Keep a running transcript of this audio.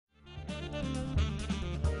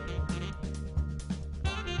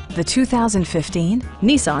the 2015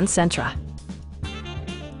 Nissan Sentra.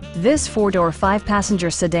 This four-door, five-passenger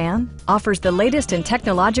sedan offers the latest in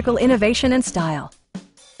technological innovation and style.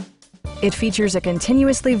 It features a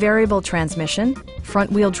continuously variable transmission,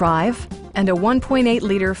 front-wheel drive, and a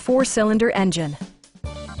 1.8-liter four-cylinder engine.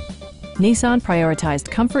 Nissan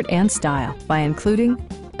prioritized comfort and style by including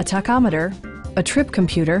a tachometer, a trip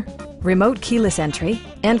computer, remote keyless entry,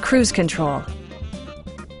 and cruise control.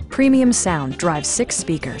 Premium sound drives 6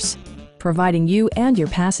 speakers, providing you and your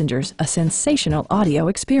passengers a sensational audio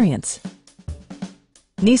experience.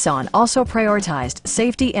 Nissan also prioritized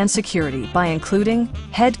safety and security by including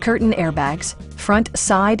head curtain airbags, front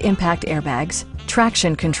side impact airbags,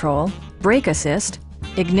 traction control, brake assist,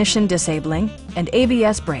 ignition disabling, and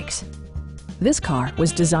ABS brakes. This car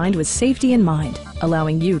was designed with safety in mind,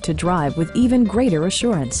 allowing you to drive with even greater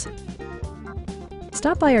assurance.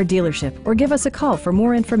 Stop by our dealership or give us a call for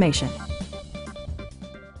more information.